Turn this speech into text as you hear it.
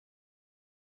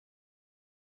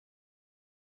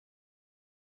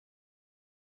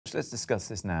much. Let's discuss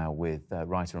this now with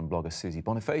writer and blogger Susie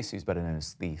Boniface, who's better known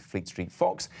as the Fleet Street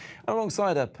Fox, and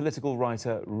alongside her, political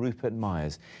writer Rupert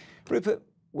Myers. Rupert,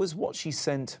 was what she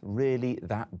sent really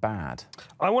that bad?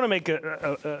 I want to make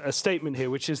a statement here,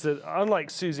 which is that, unlike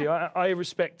Susie, I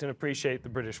respect and appreciate the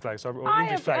British flag, or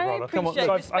English flag, rather. Come on,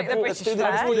 let's do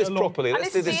this properly.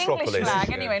 Let's do this properly. The English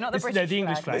flag, anyway, not the British flag. The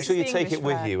English flag. Make sure you take it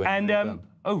with you. And,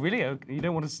 oh, really? Oh, you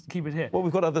don't want to keep it here? Well,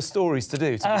 we've got other stories to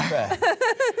do, to be fair.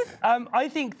 I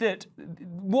think that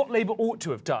what Labour ought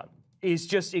to have done is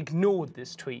just ignored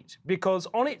this tweet, because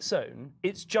on its own,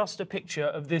 it's just a picture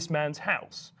of this man's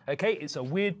house, OK? It's a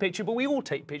weird picture, but we all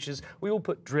take pictures. We all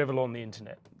put drivel on the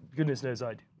internet. Goodness knows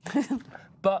I do.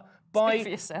 But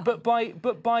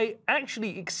by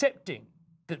actually accepting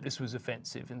that this was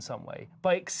offensive in some way,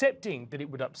 by accepting that it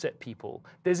would upset people,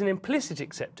 there's an implicit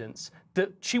acceptance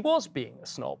that she was being a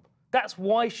snob. That's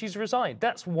why she's resigned.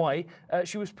 That's why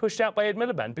she was pushed out by Ed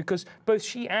Miliband, because both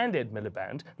she and Ed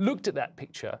Miliband looked at that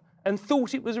picture and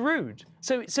thought it was rude.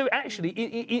 So actually,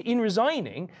 in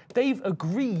resigning, they've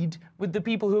agreed with the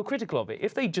people who are critical of it.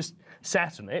 If they just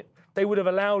sat on it, they would have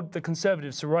allowed the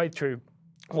Conservatives to ride through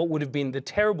what would have been the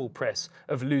terrible press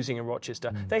of losing in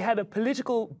Rochester. They had a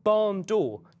political barn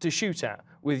door to shoot at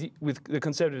with the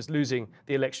Conservatives losing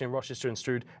the election in Rochester and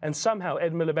Stroud, and somehow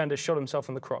Ed Miliband has shot himself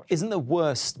in the crotch. Isn't the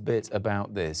worst bit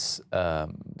about this,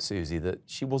 Susie, that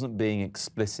she wasn't being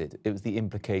explicit? It was the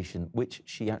implication, which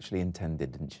she actually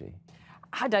intended, didn't she?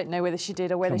 I don't know whether she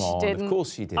did or whether she didn't. Of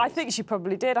course she did. I think she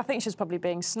probably did. I think she was probably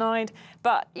being snide.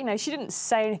 But, you know, she didn't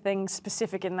say anything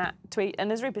specific in that tweet.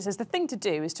 And as Rupert says, the thing to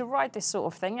do is to ride this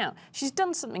sort of thing out. She's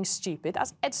done something stupid.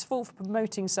 That's Ed's fault for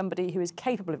promoting somebody who is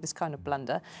capable of this kind of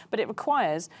blunder. But it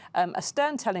requires a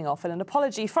stern telling off and an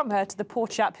apology from her to the poor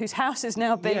chap whose house is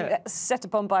now being set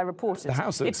upon by reporters.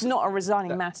 It's not a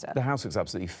resigning matter. The house looks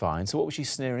absolutely fine. So what was she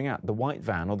sneering at? The white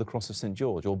van or the Cross of St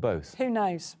George, or both? Who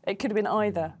knows? It could have been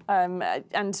either.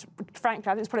 And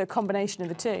frankly, I think it's probably a combination of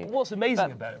the two. What's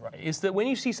amazing about it, right, is that when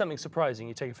you see something surprising,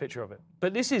 you take a picture of it.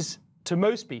 But this is, to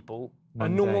most people, a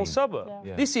normal suburb.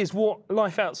 Yeah. This is what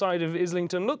life outside of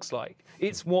Islington looks like.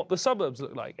 It's what the suburbs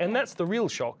look like. And that's the real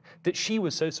shock, that she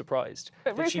was so surprised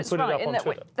that she put it up on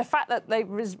Twitter. The fact that they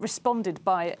responded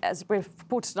by, as we've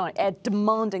reported tonight, Ed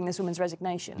demanding this woman's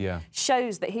resignation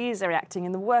shows that he is reacting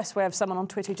in the worst way of someone on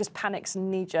Twitter who just panics and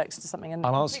knee-jerks to something and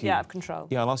completely out of control.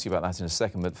 Yeah, I'll ask you about that in a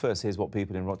second, but first, here's what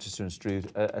people in Rochester and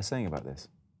Stroud are saying about this.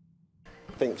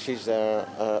 I think she's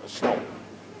a snob.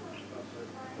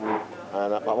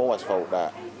 And I've always thought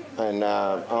that, and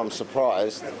I'm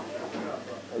surprised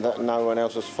that no one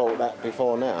else has thought that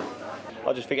before now.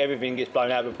 I just think everything gets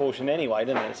blown out of proportion anyway,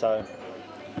 doesn't it? So,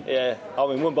 yeah, I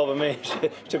mean, it wouldn't bother me if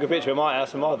she took a picture of my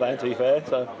house and my van, to be fair.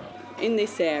 So, in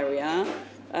this area,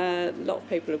 a lot of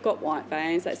people have got white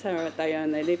vans. That's how they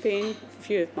earn their living. A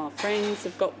few of my friends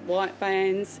have got white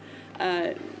vans.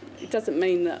 It doesn't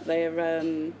mean that they're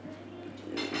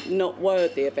not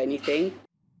worthy of anything.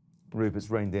 Rupert's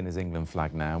reined in his England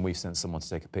flag now, and we've sent someone to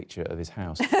take a picture of his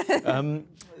house.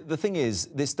 The thing is,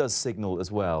 this does signal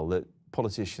as well that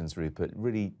politicians, Rupert,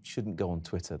 really shouldn't go on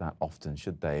Twitter that often,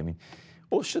 should they? I mean,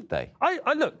 or should they?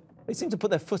 Look, they seem to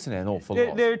put their foot in it an awful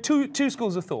lot. There are two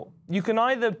schools of thought. You can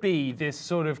either be this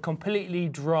sort of completely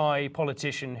dry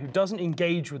politician who doesn't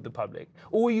engage with the public,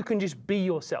 or you can just be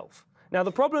yourself. Now,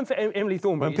 the problem for Emily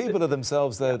Thornberry... When people are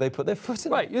themselves, though, they put their foot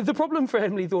in it. Right. The problem for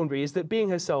Emily Thornberry is that being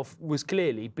herself was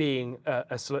clearly being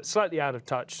a slightly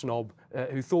out-of-touch snob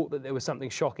who thought that there was something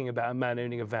shocking about a man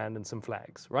owning a van and some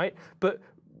flags, right? But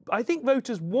I think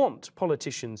voters want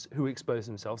politicians who expose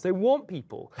themselves. They want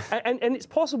people. And it's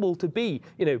possible to be,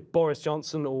 you know, Boris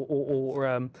Johnson or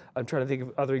I'm trying to think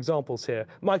of other examples here,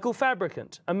 Michael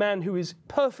Fabricant, a man who is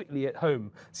perfectly at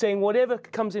home, saying whatever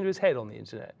comes into his head on the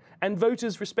internet. And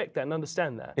voters respect that and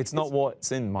understand that. It's not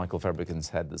what's in Michael Fabricant's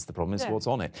head that's the problem, it's what's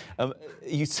on it.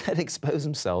 You said expose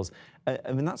themselves.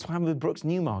 I mean, that's what happened with Brooks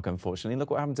Newmark, unfortunately.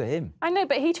 Look what happened to him. I know,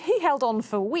 but he held on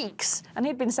for weeks, and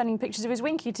he'd been sending pictures of his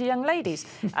winky to young ladies.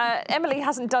 Emily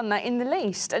hasn't done that in the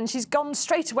least, and she's gone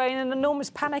straight away in an enormous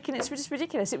panic, and it's just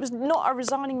ridiculous. It was not a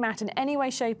resigning matter in any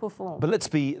way, shape or form. But let's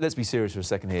be serious for a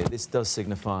second here. This does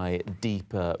signify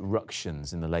deeper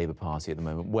ructions in the Labour Party at the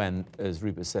moment, when, as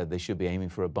Rupert said, they should be aiming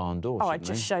for a barn door, it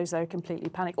just shows they're completely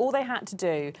panicked. All they had to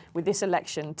do with this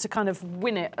election to kind of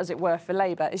win it, as it were, for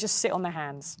Labour is just sit on their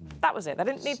hands. That was it. They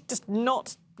didn't need just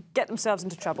not get themselves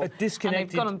into trouble. And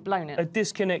they've gone and blown it. A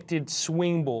disconnected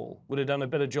swing ball would have done a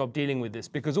better job dealing with this,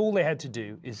 because all they had to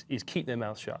do is keep their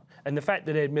mouth shut. And the fact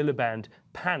that Ed Miliband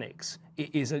panics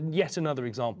is yet another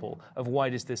example of why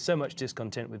there's so much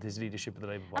discontent with his leadership of the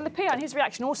Labour Party. And the PR and his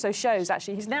reaction also shows,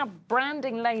 actually, he's now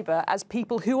branding Labour as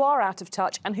people who are out of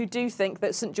touch and who do think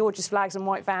that St George's flags and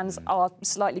white vans are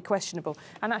slightly questionable.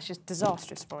 And that's just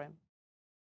disastrous for him.